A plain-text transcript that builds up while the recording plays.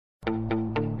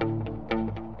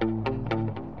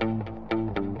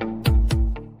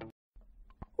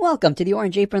Welcome to the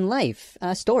Orange Apron Life,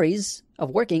 stories of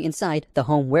working inside the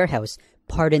home warehouse.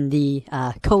 Pardon the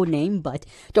code name, but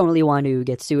don't really want to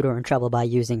get sued or in trouble by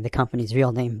using the company's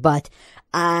real name. But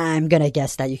I'm gonna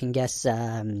guess that you can guess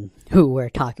who we're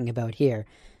talking about here.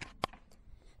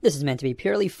 This is meant to be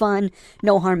purely fun,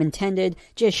 no harm intended,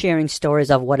 just sharing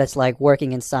stories of what it's like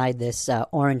working inside this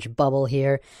orange bubble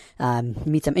here.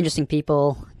 Meet some interesting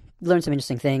people, learn some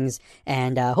interesting things,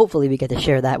 and hopefully we get to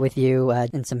share that with you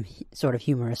in some sort of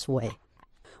humorous way.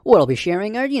 What I'll be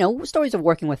sharing are, stories of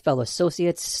working with fellow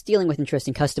associates, dealing with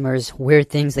interesting customers, weird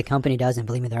things the company does, and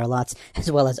believe me, there are lots,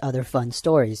 as well as other fun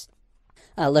stories.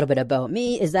 A little bit about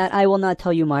me is that I will not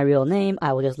tell you my real name.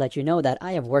 I will just let you know that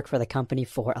I have worked for the company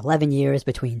for 11 years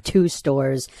between 2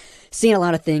 stores, seen a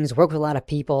lot of things, worked with a lot of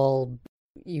people.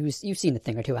 You've seen a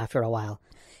thing or two after a while.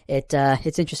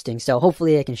 It's interesting, so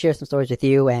hopefully I can share some stories with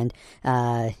you and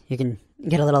you can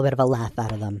get a little bit of a laugh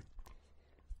out of them.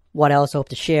 What I also hope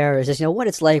to share is just, what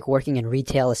it's like working in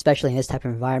retail, especially in this type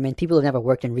of environment. People who've never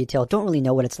worked in retail don't really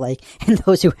know what it's like, and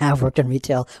those who have worked in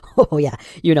retail, oh yeah,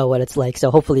 you know what it's like.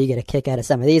 So hopefully you get a kick out of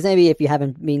some of these. Maybe if you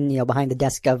haven't been, behind the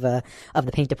desk of the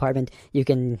paint department, you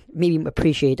can maybe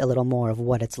appreciate a little more of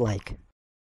what it's like.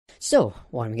 So,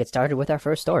 why don't we get started with our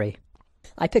first story?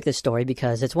 I picked this story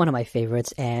because it's one of my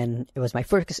favorites, and it was my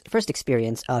first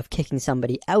experience of kicking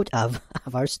somebody out of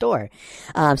our store.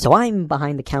 So I'm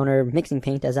behind the counter mixing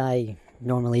paint as I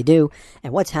normally do,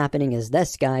 and what's happening is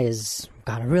this guy has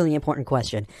got a really important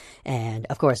question. And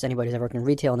of course, anybody who's ever worked in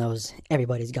retail knows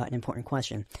everybody's got an important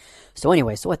question. So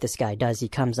what this guy does, he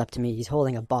comes up to me, he's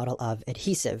holding a bottle of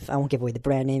adhesive. I won't give away the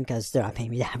brand name because they're not paying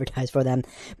me to advertise for them,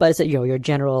 but it's your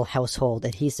general household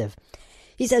adhesive.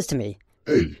 He says to me,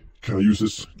 "Hey, can I use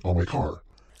this on my car?"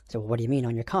 So what do you mean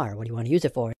on your car? What do you want to use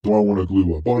it for? So I want to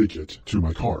glue a body kit to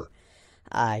my car.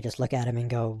 I just look at him and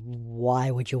go, why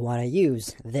would you want to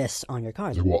use this on your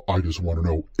car? Well, I just want to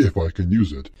know if I can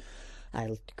use it. I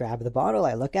grab the bottle,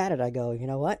 I look at it, I go, you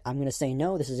know what? I'm going to say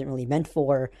no, this isn't really meant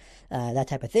for that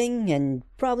type of thing, and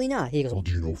probably not. He goes, Well,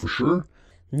 do you know for sure?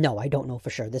 No, I don't know for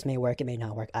sure. This may work, it may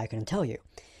not work. I couldn't tell you.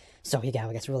 So he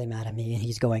gets really mad at me, and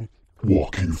he's going, Well,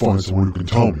 can you find someone who can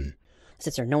tell me? I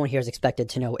said, sir, no one here is expected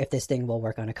to know if this thing will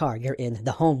work on a car. You're in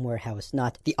the home warehouse,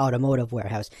 not the automotive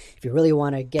warehouse. If you really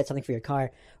want to get something for your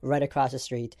car, right across the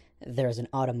street, there's an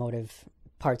automotive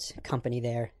parts company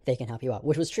there. They can help you out,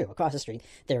 which was true. Across the street,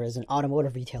 there is an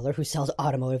automotive retailer who sells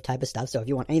automotive type of stuff. So if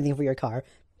you want anything for your car,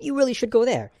 you really should go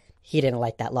there. He didn't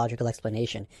like that logical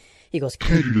explanation. He goes,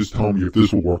 Can't you just tell me if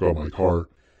this will work on my car?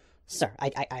 Sir,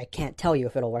 I can't tell you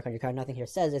if it'll work on your car. Nothing here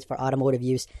says it's for automotive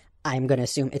use. I'm going to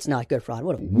assume it's not good for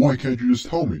automotive. Why can't you just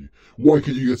tell me? Why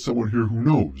can't you get someone here who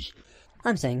knows?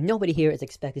 I'm saying nobody here is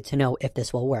expected to know if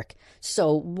this will work.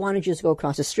 So why don't you just go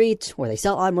across the street where they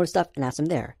sell automotive stuff and ask them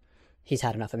there? He's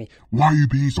had enough of me. Why are you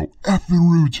being so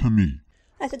effing rude to me?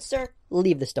 I said, sir,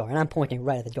 leave the store. And I'm pointing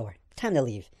right at the door. Time to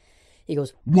leave. He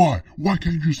goes, Why? Why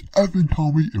can't you just effing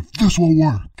tell me if this will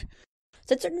work?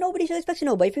 I said, sir, nobody should expect to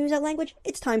know, but if you use that language,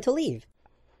 it's time to leave.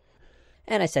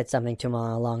 And I said something to him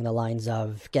along the lines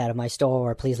of, get out of my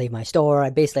store, or please leave my store.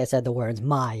 I said the words,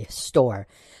 my store.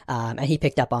 And he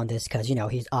picked up on this because,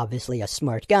 he's obviously a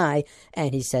smart guy.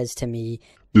 And he says to me,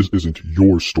 This isn't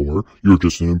your store. You're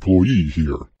just an employee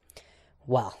here.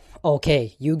 Well,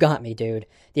 okay, you got me, dude.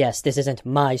 Yes, this isn't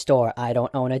my store. I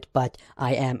don't own it, but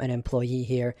I am an employee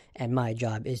here, and my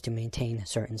job is to maintain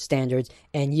certain standards,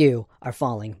 and you are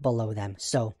falling below them.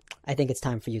 So I think it's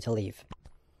time for you to leave.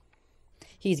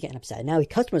 He's getting upset. Now the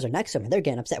customers are next to him, and they're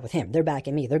getting upset with him. They're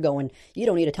backing me. They're going, you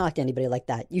don't need to talk to anybody like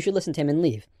that. You should listen to him and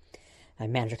leave. My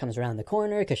manager comes around the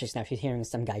corner because she's hearing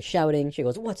some guy shouting. She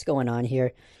goes, what's going on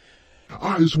here?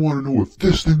 I just want to know if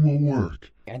this thing will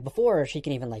work. And before she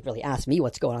can even really ask me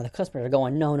what's going on, the customers are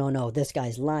going, no, this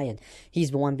guy's lying. He's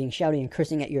the one being shouting and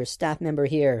cursing at your staff member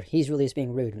here. He's really just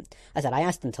being rude. I said, I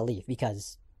asked him to leave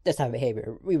because this type of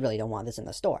behavior, we really don't want this in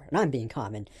the store. And I'm being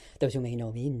calm, and those who may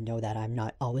know me know that I'm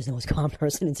not always the most calm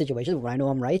person in situations. When I know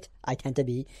I'm right, I tend to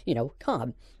be,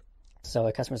 calm. So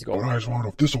the customers go, But I just want to know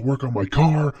if this will work on my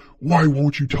car. Why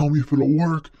won't you tell me if it'll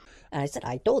work? And I said,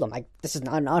 I told him, this is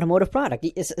not an automotive product.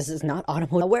 This is not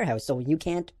automotive warehouse, so you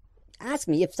can't ask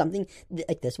me if something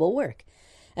like this will work.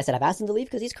 I said, I've asked him to leave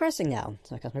because he's cursing now.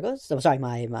 So my customer goes, so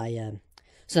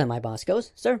then my boss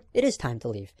goes, sir, it is time to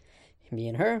leave. Me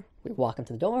and her, we walk him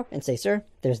to the door and say, sir,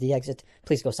 there's the exit.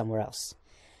 Please go somewhere else.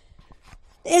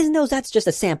 And that's just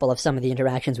a sample of some of the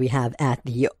interactions we have at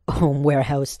the home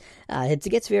warehouse. It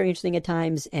gets very interesting at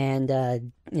times, and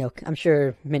I'm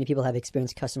sure many people have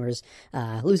experienced customers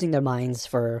losing their minds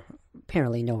for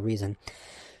apparently no reason.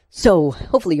 So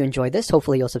hopefully you enjoyed this.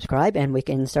 Hopefully you'll subscribe and we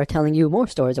can start telling you more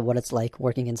stories of what it's like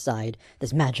working inside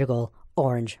this magical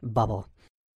orange bubble.